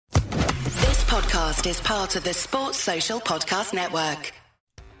podcast is part of the Sports Social Podcast Network.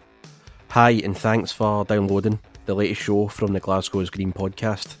 Hi, and thanks for downloading the latest show from the Glasgow's Green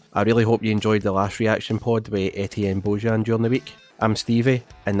podcast. I really hope you enjoyed the last reaction pod with Etienne Bojan during the week. I'm Stevie,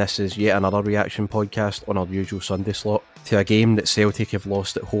 and this is yet another reaction podcast on our usual Sunday slot to a game that Celtic have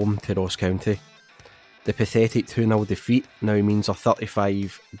lost at home to Ross County. The pathetic 2-0 defeat now means a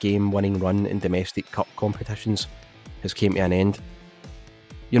 35-game winning run in domestic cup competitions has came to an end.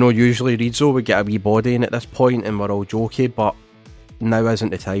 You know, usually Rizzo would get a wee body in at this point and we're all jokey, but now isn't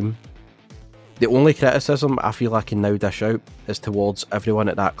the time. The only criticism I feel I can now dish out is towards everyone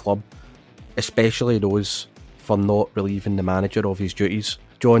at that club, especially those for not relieving the manager of his duties.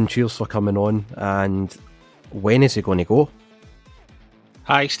 John, cheers for coming on, and when is he going to go?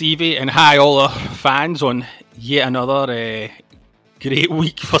 Hi Stevie, and hi all our fans on yet another great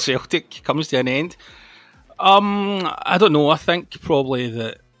week for Celtic comes to an end. I don't know, I think probably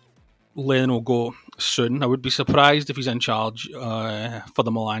that Lennon will go soon. I would be surprised if he's in charge for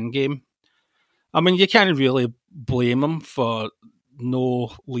the Milan game. I mean, you can't really blame him for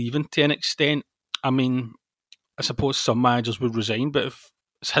no leaving to an extent. I mean, I suppose some managers would resign, but if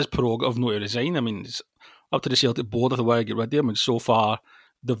it's his prerogative not to resign, I mean, it's up to the Celtic board if they want to get rid of him, and so far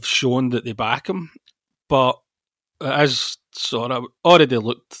they've shown that they back him. But it is sort of already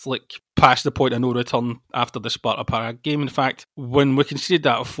looked like past the point of no return after the Sparta Prague game. In fact, when we conceded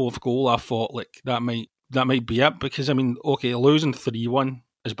that fourth goal, I thought like that might be it, because I mean, okay, losing 3-1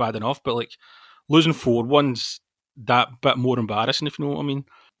 is bad enough, but like losing 4-1's that bit more embarrassing, if you know what I mean.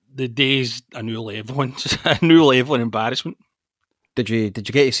 The day's a new level, a new level of embarrassment. Did you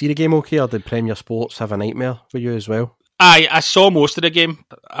get to see the game okay, or did Premier Sports have a nightmare for you as well? I saw most of the game.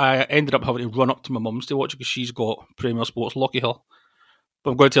 I ended up having to run up to my mum's to watch it because she's got Premier Sports, lucky her.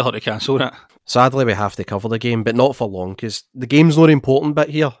 But I'm going to tell her to cancel that. Sadly, we have to cover the game, but not for long, because the game's not the important bit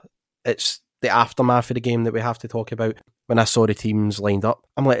here. It's the aftermath of the game that we have to talk about. When I saw the teams lined up,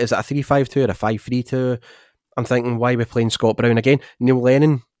 I'm like, is it a 3-5-2 or a 5-3-2? I'm thinking, why are we playing Scott Brown again? Neil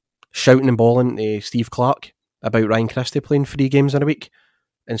Lennon shouting and bawling to Steve Clark about Ryan Christie playing 3 games in a week,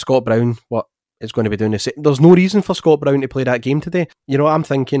 and Scott Brown, is going to be doing the same. There's no reason for Scott Brown to play that game today. You know, I'm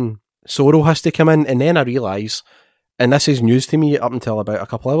thinking Soro has to come in, and then I realise, and this is news to me up until about a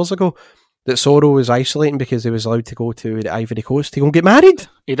couple of hours ago, that Soro was isolating because he was allowed to go to the Ivory Coast to go and get married.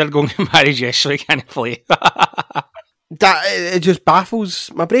 He did go and get married yesterday, so he can't play. It just baffles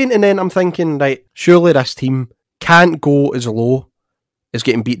my brain, and then I'm thinking, right, surely this team can't go as low as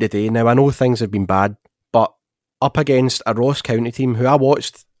getting beat today. Now, I know things have been bad, but up against a Ross County team who I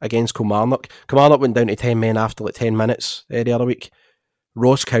watched against Kilmarnock. Kilmarnock went down to 10 men after like 10 minutes the other week.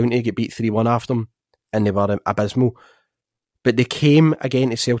 Ross County get beat 3-1 after them, and they were abysmal. But they came again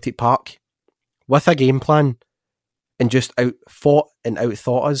to Celtic Park with a game plan and just out-fought and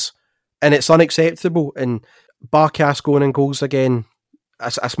out-thought us. And it's unacceptable. And Barkas going in goals again, a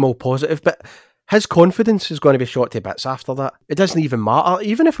small positive, but his confidence is going to be shot to bits after that. It doesn't even matter.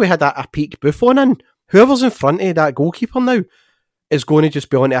 Even if we had a peak Buffon in, whoever's in front of that goalkeeper now is going to just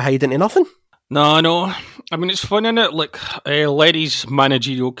be on to hide into nothing. No. I mean, it's fun, innit? Like, Larry's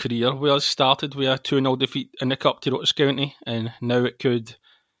managerial career was started with a 2-0 defeat in the Cup to Ross County, and now it could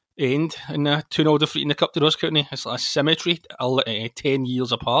end in a 2-0 defeat in the Cup to Ross County. It's like a symmetry, 10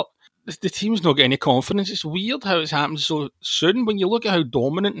 years apart. The team's not got any confidence. It's weird how it's happened so soon. When you look at how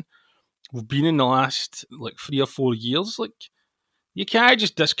dominant we've been in the last, 3 or 4 years, you can't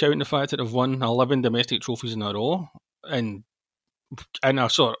just discount the fact that they've won 11 domestic trophies in a row, and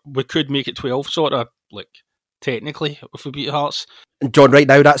we could make it 12, technically, if we beat Hearts. John, right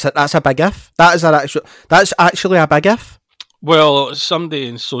now that's a big if. That's actually a big if. Well, somebody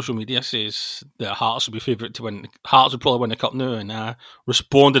in social media says that Hearts would be favourite to win. Hearts would probably win the cup now, and I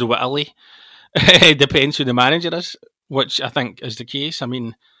responded with Italy. It depends who the manager is, which I think is the case. I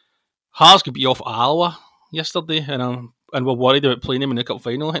mean, Hearts could be off Alloa yesterday, and we're worried about playing him in the cup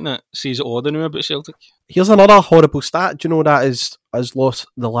final. I think that says it all now about Celtic. Here's another horrible stat. Do you know that has lost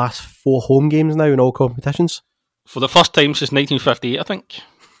the last 4 home games now in all competitions? For the first time since 1958, I think.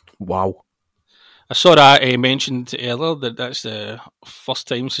 Wow. I saw that mentioned earlier that that's the first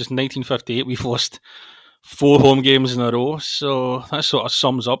time since 1958 we've lost 4 home games in a row. So that sort of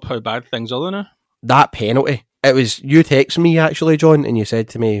sums up how bad things are now. That penalty. It was you texting me actually, John, and you said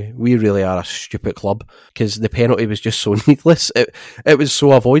to me, we really are a stupid club, because the penalty was just so needless. It was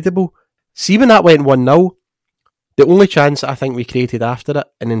so avoidable. See, when that went 1-0, the only chance I think we created after it,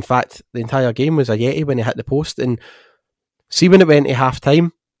 and in fact the entire game, was a Yeti when he hit the post. And see, when it went to half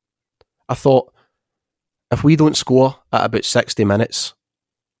time, I thought, if we don't score at about 60 minutes,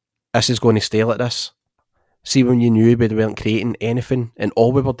 this is going to stay like this. See when you knew we weren't creating anything and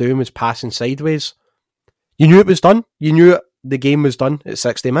all we were doing was passing sideways. You knew it was done. You knew the game was done at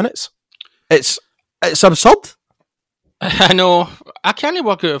 60 minutes. It's absurd. I know. I can't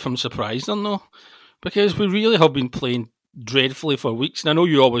work out if I'm surprised or no, because we really have been playing dreadfully for weeks. And I know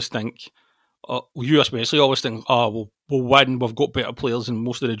you always think, you especially always think, we'll win. We've got better players than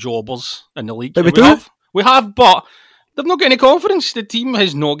most of the jobbers in the league. But we have, but they've not got any confidence. The team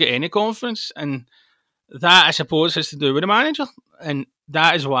has not got any confidence, and that, I suppose, has to do with the manager. And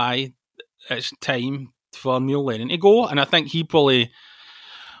that is why it's time for Neil Lennon to go. And I think he probably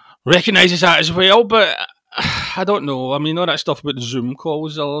recognises that as well. But I don't know. I mean, all that stuff about the Zoom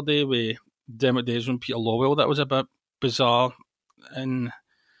calls the other day with Dermot Desmond and Peter Lowell, that was a bit bizarre. And,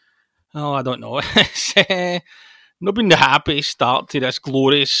 I don't know. It's not been the happiest start to this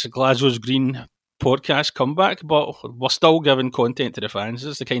glorious Glasgow's Green podcast comeback, but we're still giving content to the fans.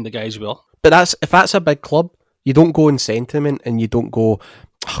 It's the kind of guys we are. But if that's a big club, you don't go in sentiment and you don't go,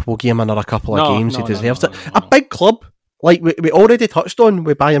 we'll give him another couple of games, he deserves it. A big club, like we already touched on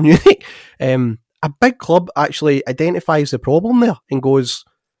with Bayern Munich, a big club actually identifies the problem there and goes,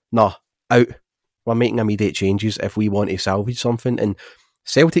 nah, out. We're making immediate changes if we want to salvage something. And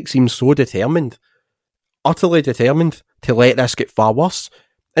Celtic seems so determined, utterly determined, to let this get far worse.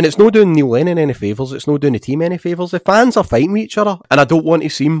 And it's not doing Neil Lennon any favours, it's not doing the team any favours. The fans are fighting with each other, and I don't want to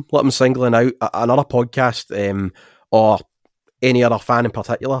seem like I'm singling out another podcast or any other fan in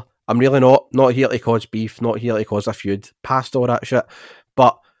particular. I'm really not here to cause beef, not here to cause a feud, past all that shit.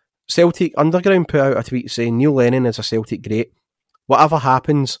 But Celtic Underground put out a tweet saying Neil Lennon is a Celtic great. Whatever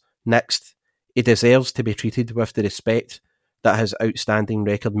happens next, he deserves to be treated with the respect that his outstanding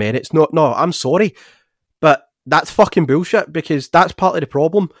record merits. No, I'm sorry, but that's fucking bullshit, because that's part of the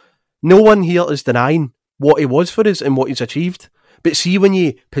problem. No one here is denying what he was for us and what he's achieved. But see when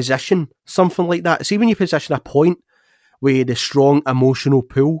you position something like that, see when you position a point with the strong emotional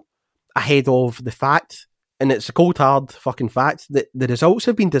pull ahead of the fact, and it's a cold hard fucking fact that the results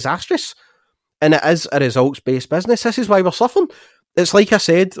have been disastrous, and it is a results-based business. This is why we're suffering. It's like I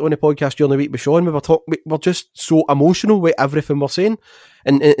said on the podcast during the week with Sean, we're just so emotional with everything we're saying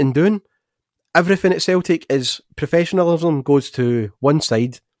and doing. Everything at Celtic is professionalism goes to one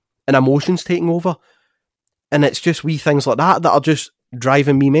side and emotions taking over. And it's just wee things like that are just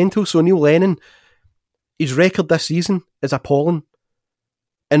driving me mental. So Neil Lennon, his record this season is appalling.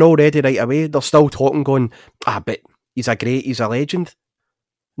 And already right away, they're still talking going, but he's a legend.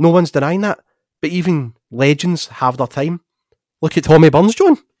 No one's denying that. But even legends have their time. Look at Tommy Burns,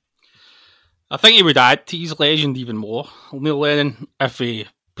 John. I think he would add to his legend even more, Neil Lennon, if he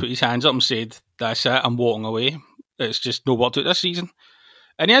put his hands up and said, that's it, I'm walking away. It's just no worked out this season.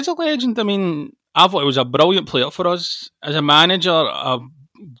 And he is a legend. I mean, I thought he was a brilliant player for us. As a manager, I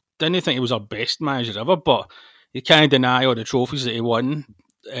didn't think he was our best manager ever, but you can't deny all the trophies that he won.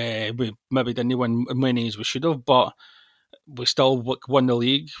 We maybe didn't win as many as we should have, but we still won the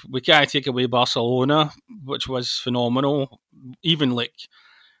league. We can't take away Barcelona, which was phenomenal. Even we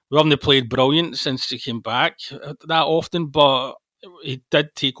haven't played brilliant since he came back that often, but he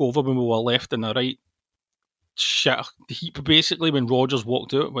did take over when we were left in the right shit heap, basically, when Rodgers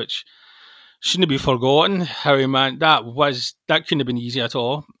walked out, which shouldn't be forgotten. How he that couldn't have been easy at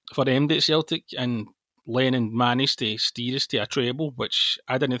all for them at Celtic, and Lennon managed to steer us to a treble, which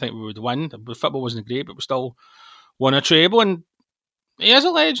I didn't think we would win. The football wasn't great, but we still won a treble, and he is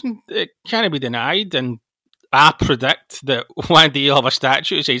a legend. It can't be denied, and I predict that one day he'll have a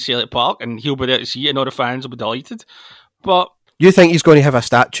statue outside Celtic Park, and he'll be there to see it, and all the fans will be delighted. But you think he's going to have a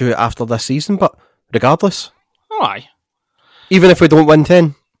statue after this season, but regardless? Oh, aye. Even if we don't win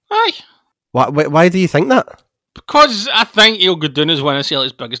 10? Aye. Why do you think that? Because I think he'll go down as one of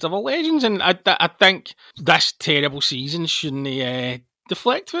Celtic's biggest ever legends, and I think this terrible season shouldn't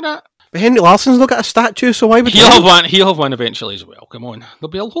deflect from that. But Henry Larsson's not got a statue, so why would he'll have one eventually as well. Come on. There'll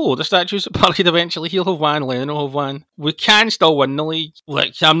be a load of statues at Parkhead eventually. He'll have one, Lennon will have one. We can still win the league.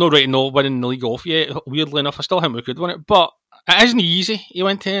 I'm not right now winning the league off yet, weirdly enough. I still think we could win it, but it isn't easy. He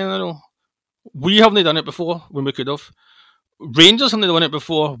went 10 in a row. We haven't done it before when we could have. Rangers haven't done it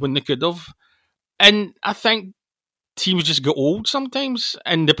before when they could have. And I think teams just get old sometimes,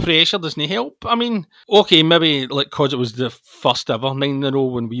 and the pressure doesn't help. I mean, okay, maybe because it was the first ever 9 in a row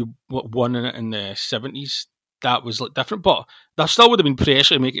when we won it in the 70s, that was different. But there still would have been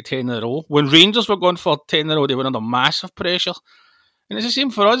pressure to make it 10 in a row. When Rangers were going for 10 in a row, they were under massive pressure. And it's the same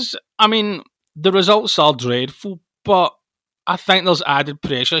for us. I mean, the results are dreadful, but I think there's added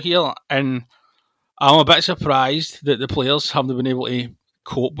pressure here, and I'm a bit surprised that the players haven't been able to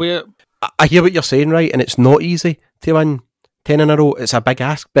cope with it. I hear what you're saying, right, and it's not easy to win 10 in a row. It's a big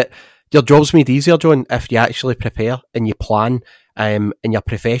ask, but Your job's made easier, John, if you actually prepare and you plan and you're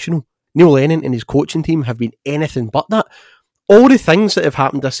professional. Neil Lennon and his coaching team have been anything but that. All the things that have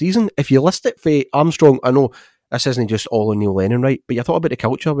happened this season, if you list it for Armstrong, I know this isn't just all on Neil Lennon, right? But you're talking about the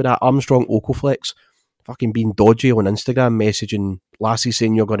culture with that Armstrong Okoflex fucking being dodgy on Instagram, messaging lassies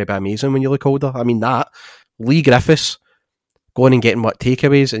saying you're going to be amazing when you look older. I mean, that. Lee Griffiths going and getting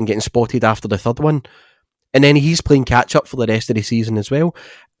takeaways and getting spotted after the third one. And then he's playing catch up for the rest of the season as well.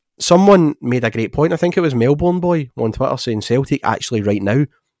 Someone made a great point. I think it was Melbourne Boy on Twitter saying Celtic actually right now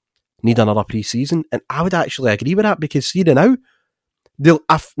need another pre-season. And I would actually agree with that because see now,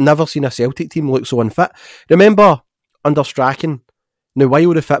 I've never seen a Celtic team look so unfit. Remember under Strachan, now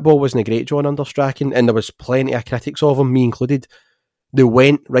while the football wasn't great, John, under Strachan, and there was plenty of critics of him, me included, they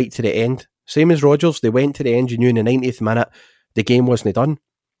went right to the end. Same as Rodgers, they went to the end, you knew in the 90th minute the game wasn't done.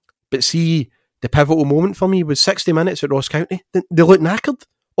 But see, the pivotal moment for me was 60 minutes at Ross County. They looked knackered.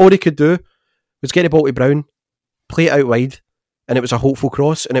 All they could do was get the ball to Brown, play it out wide, and it was a hopeful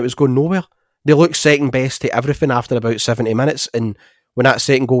cross, and it was going nowhere. They looked second best to everything after about 70 minutes, and when that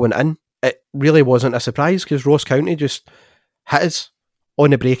second goal went in, it really wasn't a surprise because Ross County just hit us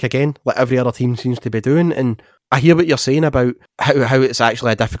on the break again, like every other team seems to be doing. And I hear what you're saying about how it's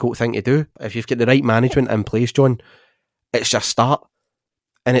actually a difficult thing to do. If you've got the right management in place, John, it's just start.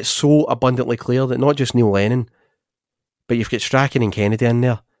 And it's so abundantly clear that not just Neil Lennon, but you've got Strachan and Kennedy in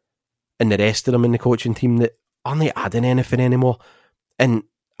there, and the rest of them in the coaching team that aren't adding anything anymore. And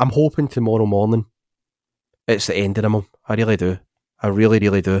I'm hoping tomorrow morning it's the end of them all. I really do. I really,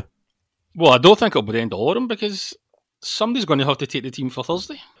 really do. Well, I don't think it'll be the end of all of them because somebody's going to have to take the team for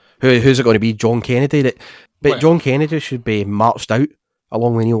Thursday. Who's it going to be? John Kennedy? John Kennedy should be marched out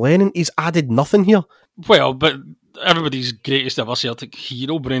along with Neil Lennon. He's added nothing here. Well, but everybody's greatest ever Celtic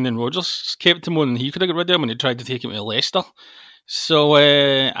hero, Brendan Rodgers, kept him on and he could have got rid of him when he tried to take him to Leicester. So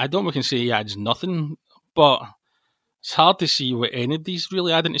I don't think we can say he adds nothing, but it's hard to see what any of these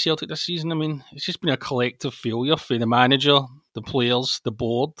really add into Celtic this season. I mean, it's just been a collective failure for the manager, the players, the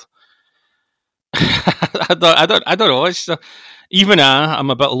board. I don't know. It's even I'm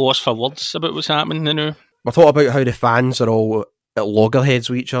a bit lost for words about what's happening now. I thought about how the fans are all at loggerheads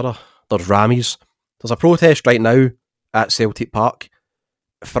with each other. There's rammies. There's a protest right now at Celtic Park.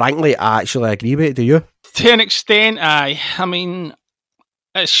 Frankly, I actually agree with it. Do you? To an extent, aye. I mean,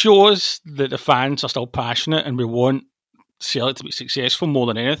 it shows that the fans are still passionate and we want Celtic to be successful more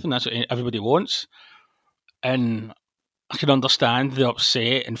than anything. That's what everybody wants. And I can understand the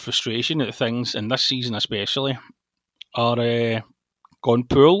upset and frustration that things, in this season especially, are gone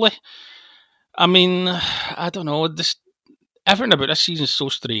poorly. I mean, I don't know. Everything about this season is so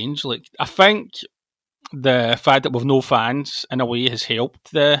strange. Like, I think the fact that we've no fans in a way has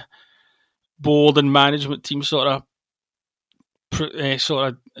helped the board and management team sort of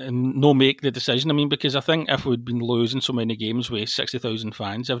no make the decision. I mean, because I think if we'd been losing so many games with 60,000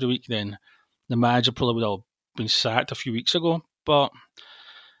 fans every week, then the manager probably would have been sacked a few weeks ago. But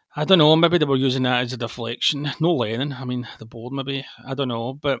I don't know, maybe they were using that as a deflection. No Lennon, I mean, the board maybe, I don't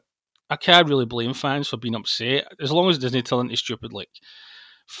know. But I can't really blame fans for being upset. As long as it doesn't turn into stupid, like,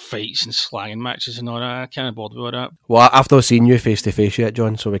 fights and slanging matches and all that, I can't bother with that. Well, I've not seen you face to face yet,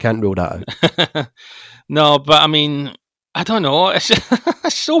 John, so we can't rule that out. No, but I mean, I don't know. It's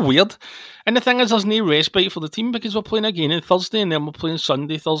so weird. And the thing is, there's no respite for the team because we're playing again on Thursday and then we're playing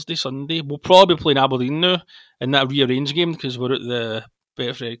Thursday, Sunday. We'll probably be playing Aberdeen now in that rearranged game because we're at the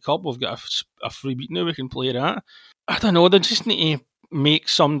Betfred Cup. We've got a free beat now we can play that. I don't know. They just need to make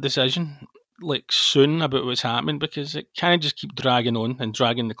some decision like soon about what's happening because it can't just keep dragging on and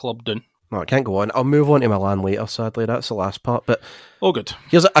dragging the club down. No, it can't go on. I'll move on to Milan later, sadly. That's the last part. But oh, good.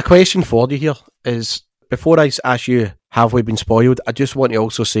 Here's a question for you here is, before I ask you, have we been spoiled? I just want to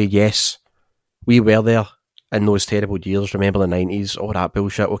also say, yes, we were there in those terrible years. Remember the 90s, all that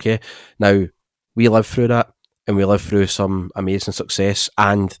bullshit, okay? Now, we lived through that and we lived through some amazing success.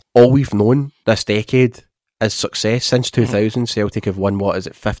 And all we've known this decade is success. Since 2000, Celtic have won,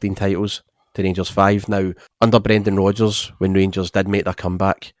 15 titles to Rangers 5. Now, under Brendan Rodgers, when Rangers did make their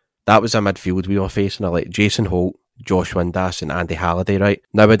comeback, that was a midfield we were facing, like Jason Holt, Josh Windass and Andy Halliday, right?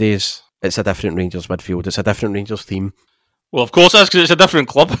 Nowadays, it's a different Rangers midfield. It's a different Rangers team. Well, of course, that's because it's a different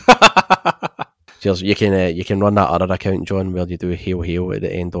club. Cheers. You can run that other account, John, where you do hail hail at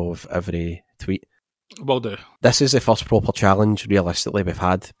the end of every tweet. Will do. This is the first proper challenge, realistically, we've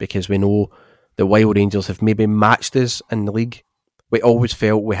had, because we know the Wild Rangers have maybe matched us in the league. We always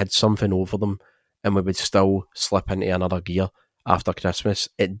felt we had something over them and we would still slip into another gear after Christmas.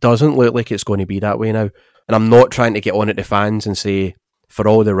 It doesn't look like it's going to be that way now. And I'm not trying to get on at the fans and say, for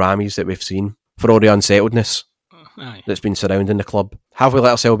all the rammies that we've seen, for all the unsettledness, that's been surrounding the club? Have we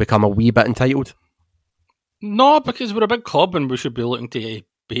let ourselves become a wee bit entitled? No, because we're a big club and we should be looking to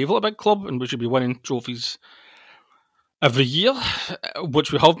behave like a big club and we should be winning trophies every year,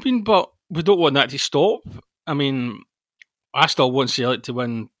 which we have been, but we don't want that to stop. I mean, I still want Celtic to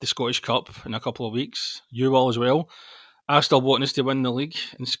win the Scottish Cup in a couple of weeks. You will as well. I still want us to win the league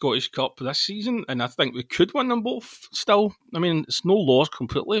and Scottish Cup this season, and I think we could win them both still. I mean, it's no loss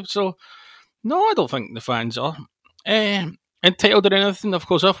completely, so no, I don't think the fans are entitled or anything. Of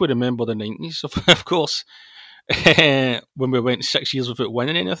course, if we remember the 90s, of course, when we went 6 years without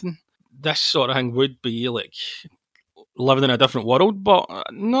winning anything, this sort of thing would be like living in a different world. But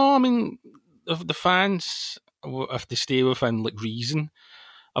no, I mean, if the fans, if they stay within like reason,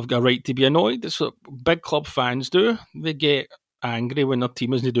 I've got a right to be annoyed. That's what big club fans do. They get angry when their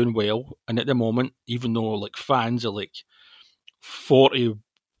team isn't doing well. And at the moment, even though like fans are like 40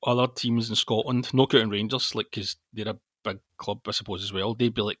 other teams in Scotland, no counting Rangers, like because they're a big club, I suppose, as well.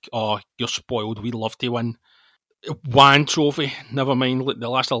 They'd be like, "Oh, you're spoiled. We'd love to win one trophy. Never mind like the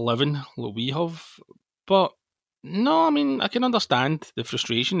last 11 that we have." But no, I mean, I can understand the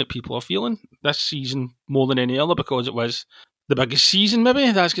frustration that people are feeling this season more than any other because it was the biggest season,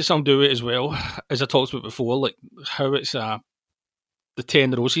 maybe. That's got something to do with it as well, as I talked about before, like how it's the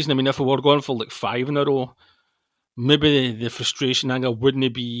 10-in-a-row season. I mean, if we were going for like 5 in a row, maybe the frustration angle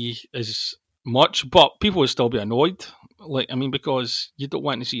wouldn't be as much, but people would still be annoyed. Like, I mean, because you don't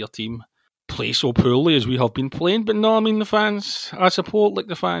want to see your team play so poorly as we have been playing. But no, I mean, the fans, I support like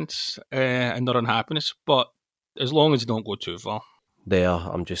the fans and their unhappiness, but as long as they don't go too far. There,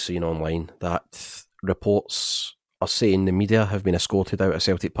 I'm just seeing online that reports are saying the media have been escorted out of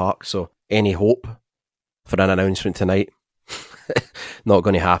Celtic Park, so any hope for an announcement tonight, not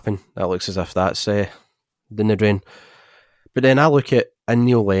going to happen. That looks as if that's down the drain. But then I look at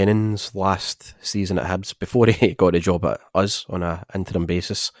Neil Lennon's last season at Hibs, before he got a job at us on an interim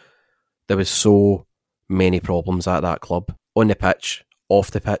basis. There was so many problems at that club, on the pitch,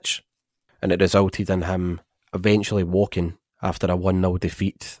 off the pitch, and it resulted in him eventually walking after a 1-0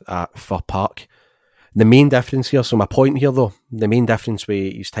 defeat at Fir Park. The main difference here, so my point here though, the main difference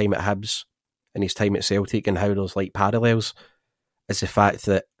with his time at Hibs and his time at Celtic and how there's like parallels is the fact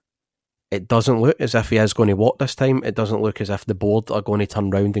that it doesn't look as if he is going to walk this time. It doesn't look as if the board are going to turn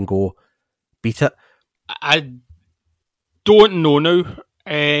round and go, beat it. I don't know now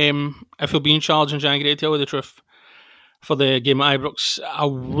if he'll be in charge in January, to tell you the truth, for the game at Ibrox. I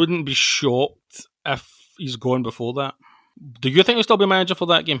wouldn't be shocked if he's gone before that. Do you think he'll still be manager for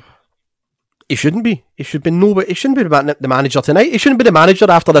that game? He shouldn't be. He should be He shouldn't be the manager tonight. He shouldn't be the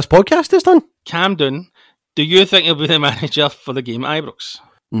manager after this podcast is done. Camden, do you think he'll be the manager for the game at Ibrox?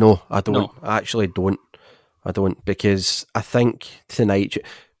 No, I don't. No. I actually don't. I don't, because I think tonight,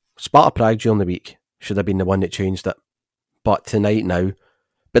 Sparta Prague during the week should have been the one that changed it. But tonight now,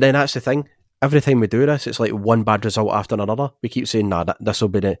 but then that's the thing. Every time we do this, it's like one bad result after another. We keep saying, "Nah, this will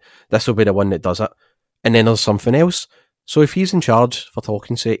be the one that does it," and then there's something else. So if he's in charge, for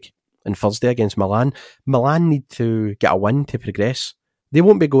talking's sake, on Thursday against Milan need to get a win to progress. They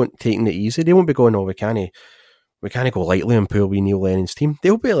won't be taking it easy. They won't be going, "Oh, we can't go lightly on poor wee Neil Lennon's team."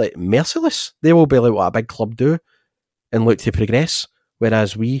 They'll be like merciless. They will be like what a big club do and look to progress.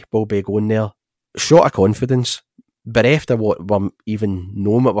 Whereas we will be going there short of confidence, bereft of what we're even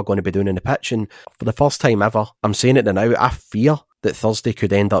knowing what we're going to be doing in the pitch. And for the first time ever, I'm saying it now, I fear that Thursday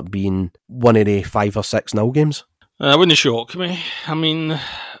could end up being one of the 5 or 6-0 games. That wouldn't shock me. I mean,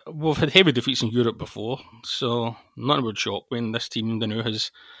 we've had heavy defeats in Europe before, so nothing would shock when this team now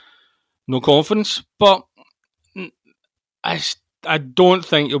has no confidence. But I don't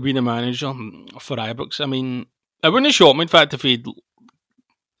think he'll be the manager for Ibrox. I mean, it wouldn't shock me, in fact, if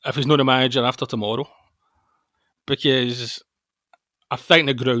he's not the manager after tomorrow, because I think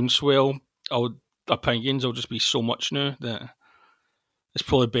the groundswell opinions will just be so much now that it's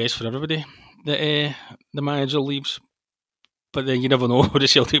probably best for everybody that the manager leaves. But then you never know with the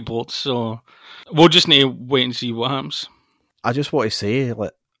Celtic board, so we'll just need to wait and see what happens. I just want to say,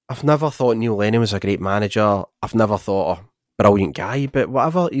 like, I've never thought Neil Lennon was a great manager. I've never thought a brilliant guy, but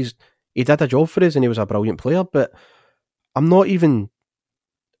whatever, he did a job for us and he was a brilliant player. But I'm not even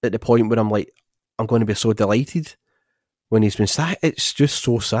at the point where I'm like, I'm going to be so delighted when he's been sacked. It's just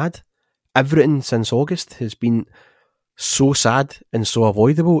so sad. Everything since August has been so sad and so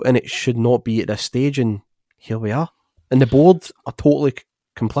avoidable, and it should not be at this stage, and here we are. And the board are totally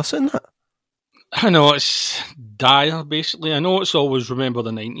complicit in that. I know, it's dire, basically. I know it's always remember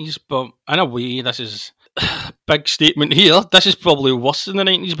the 90s, but in a way, this is a big statement here. This is probably worse than the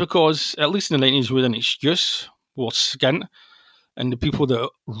 90s, because at least in the 90s we had an excuse, we were skint, and the people that were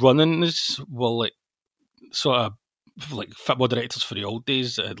running this were like sort of like football directors for the old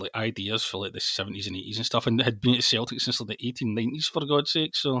days that had like ideas for like the 70s and 80s and stuff, and had been at Celtic since like the 1890s, for God's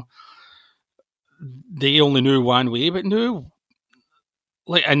sake. So they only knew one way, but now,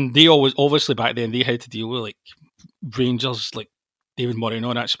 like, and they always, obviously back then, they had to deal with like Rangers, like David Murray and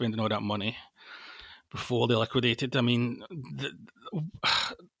all that, spending all that money before they liquidated. I mean,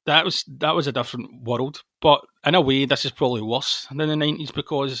 that was a different world. But in a way, this is probably worse than the 90s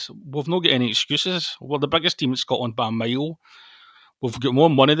because we've not got any excuses. We're the biggest team in Scotland by a mile. We've got more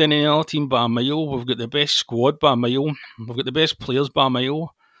money than any other team by a mile. We've got the best squad by a mile. We've got the best players by a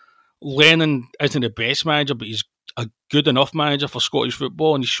mile. Lennon isn't the best manager, but he's a good enough manager for Scottish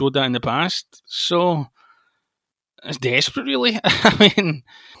football, and he showed that in the past. So it's desperate, really. I mean,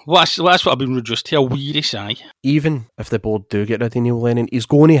 that's what I've been reduced to, a weary sigh. Even if the board do get rid of Neil Lennon, he's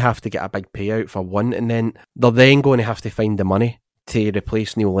going to have to get a big payout for one, and then they're then going to have to find the money to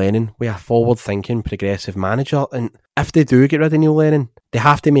replace Neil Lennon with a forward-thinking, progressive manager. And if they do get rid of Neil Lennon, they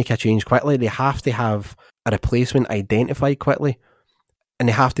have to make a change quickly. They have to have a replacement identified quickly, and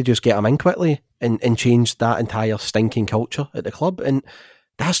they have to just get him in quickly and change that entire stinking culture at the club. And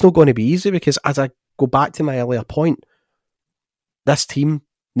that's not going to be easy because, as I go back to my earlier point, this team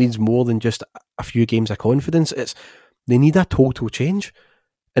needs more than just a few games of confidence. They need a total change.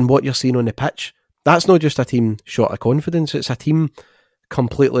 And what you're seeing on the pitch, that's not just a team short of confidence, it's a team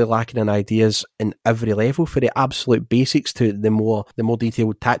completely lacking in ideas in every level, for the absolute basics to the more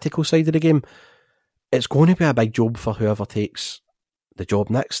detailed tactical side of the game. It's going to be a big job for whoever takes the job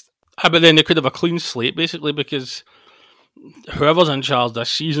next. But then they could have a clean slate, basically, because whoever's in charge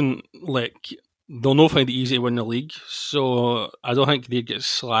this season, like, they'll not find it easy to win the league. So I don't think they'd get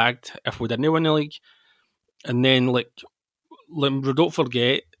slagged if we didn't win the league. And then, like, don't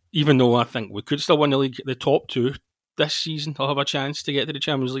forget, even though I think we could still win the league, the top two this season will have a chance to get to the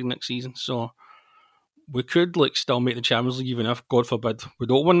Champions League next season. So we could, like, still make the Champions League, even if, God forbid, we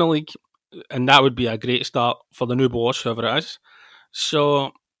don't win the league. And that would be a great start for the new boss, whoever it is.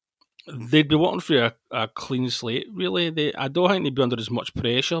 So they'd be wanting for a clean slate, really. I don't think they'd be under as much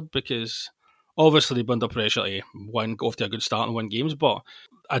pressure because obviously they'd be under pressure to go off to a good start and win games, but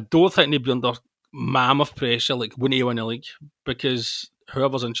I don't think they'd be under mammoth pressure, like we need to win the league, because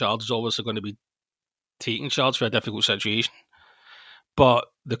whoever's in charge is obviously going to be taking charge for a difficult situation. But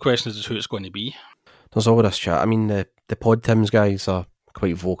the question is who it's going to be. There's all this chat. I mean, the Pod Tims guys are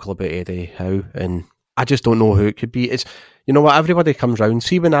quite vocal about Eddie Howe, and I just don't know who it could be. It's, you know what, everybody comes round.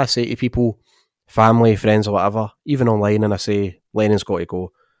 See, when I say to people, family, friends or whatever, even online, and I say Lennon's got to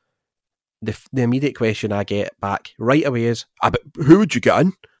go, the immediate question I get back right away is, but who would you get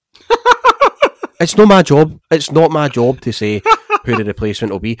in? It's not my job. It's not my job to say who the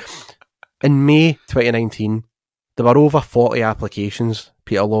replacement will be. In May 2019, there were over 40 applications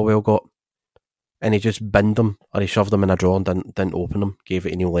Peter Lawwell got, and he just binned them, or he shoved them in a drawer and didn't open them, gave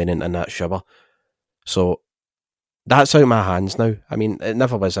it to Neil Lennon in that shiver. So that's out of my hands now. I mean, it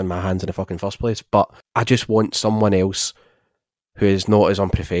never was in my hands in the fucking first place, but I just want someone else who is not as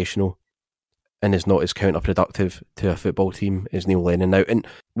unprofessional and is not as counterproductive to a football team as Neil Lennon now. And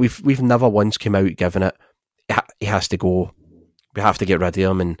we've never once come out giving it, he has to go, we have to get rid of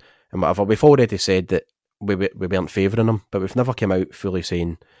him and whatever. We've already said that we weren't favouring him, but we've never come out fully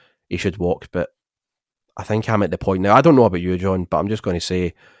saying he should walk. But I think I'm at the point now, I don't know about you, John, but I'm just going to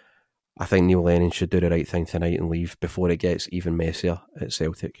say I think Neil Lennon should do the right thing tonight and leave before it gets even messier at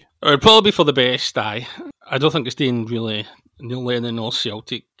Celtic. It would probably be for the best, I don't think it's doing really Neil Lennon or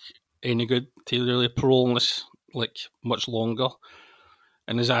Celtic any good to really prolong this like much longer.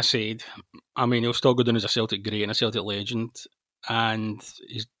 And as I said, I mean, he'll still go down as a Celtic great and a Celtic legend, and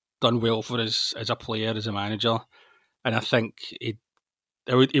he's done well for us as a player, as a manager, and I think it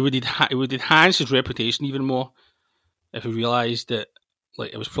would enhance his reputation even more if he realised that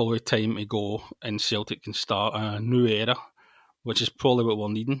like it was probably time to go and Celtic can start a new era, which is probably what we're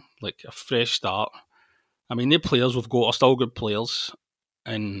needing, like a fresh start. I mean, the players we've got are still good players,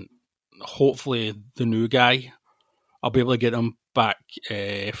 and hopefully the new guy, I'll be able to get them back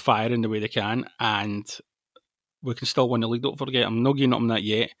firing the way they can, and we can still win the league. Don't forget, I'm not giving up on that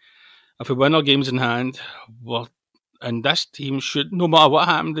yet. If we win our games in hand, and this team should, no matter what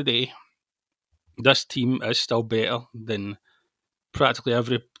happened today, this team is still better than practically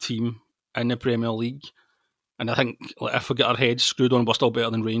every team in the Premier League. And I think if we get our heads screwed on, we're still better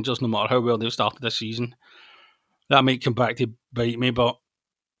than Rangers, no matter how well they've started this season. That might come back to bite me, but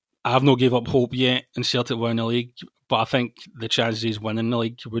I have not gave up hope yet in Celtic winning the league. But I think the chances of winning the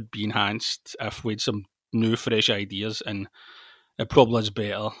league would be enhanced if we had some new, fresh ideas, and it probably is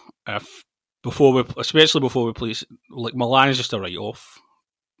better if especially before we play, like Milan is just a write-off.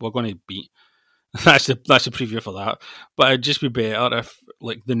 We're going to beat That's the preview for that. But it'd just be better if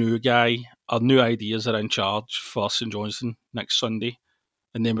like the new guy or new ideas are in charge for St Johnstone next Sunday,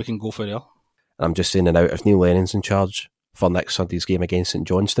 and then we can go for there. I'm just saying it out, if Neil Lennon's in charge for next Sunday's game against St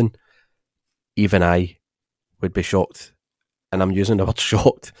Johnstone, even I would be shocked, and I'm using the word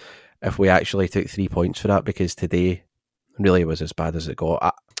shocked, if we actually took 3 points for that, because today really was as bad as it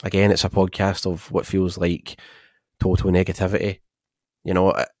got. Again, it's a podcast of what feels like total negativity. You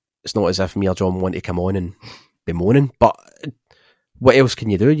know, it's not as if me or John want to come on and be moaning, but what else can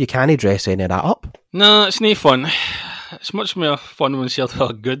you do? You can't dress any of that up. No, it's no fun. It's much more fun when Celtic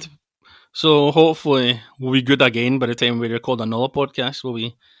are good. So hopefully we'll be good again by the time we record another podcast. We'll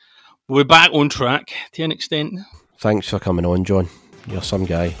be back on track to an extent. Thanks for coming on, John. You're some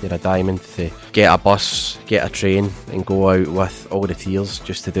guy. You're a diamond to get a bus, get a train, and go out with all the tears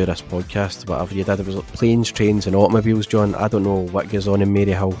just to do this podcast. Whatever you did, it was like planes, trains, and automobiles, John. I don't know what goes on in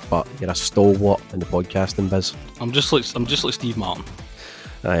Maryhill, but you're a stalwart in the podcasting biz. I'm just like Steve Martin.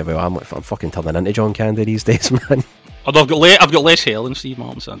 Aye, well, I'm fucking turning into John Candy these days, man. I've got less hair than Steve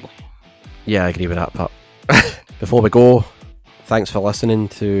Martin, sadly. Yeah, I agree with that, Pat. Before we go, thanks for listening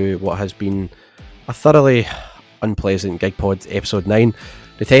to what has been a thoroughly unpleasant Gigpod episode 9.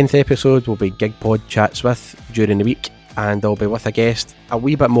 The 10th episode will be Gigpod Chats With during the week, and I'll be with a guest a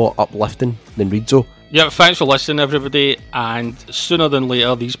wee bit more uplifting than Reedzo. Yeah, thanks for listening, everybody, and sooner than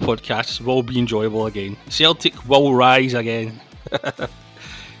later these podcasts will be enjoyable again. Celtic will rise again.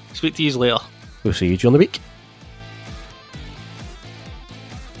 Speak to you later. We'll see you during the week.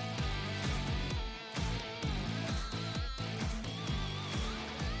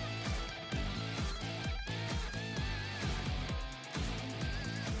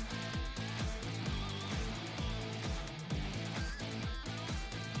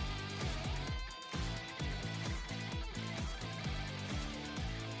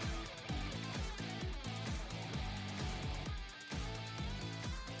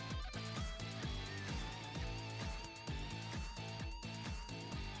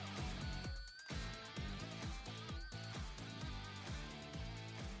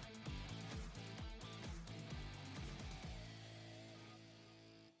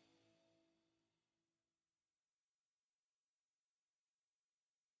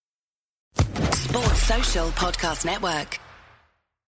 Sports Social Podcast Network.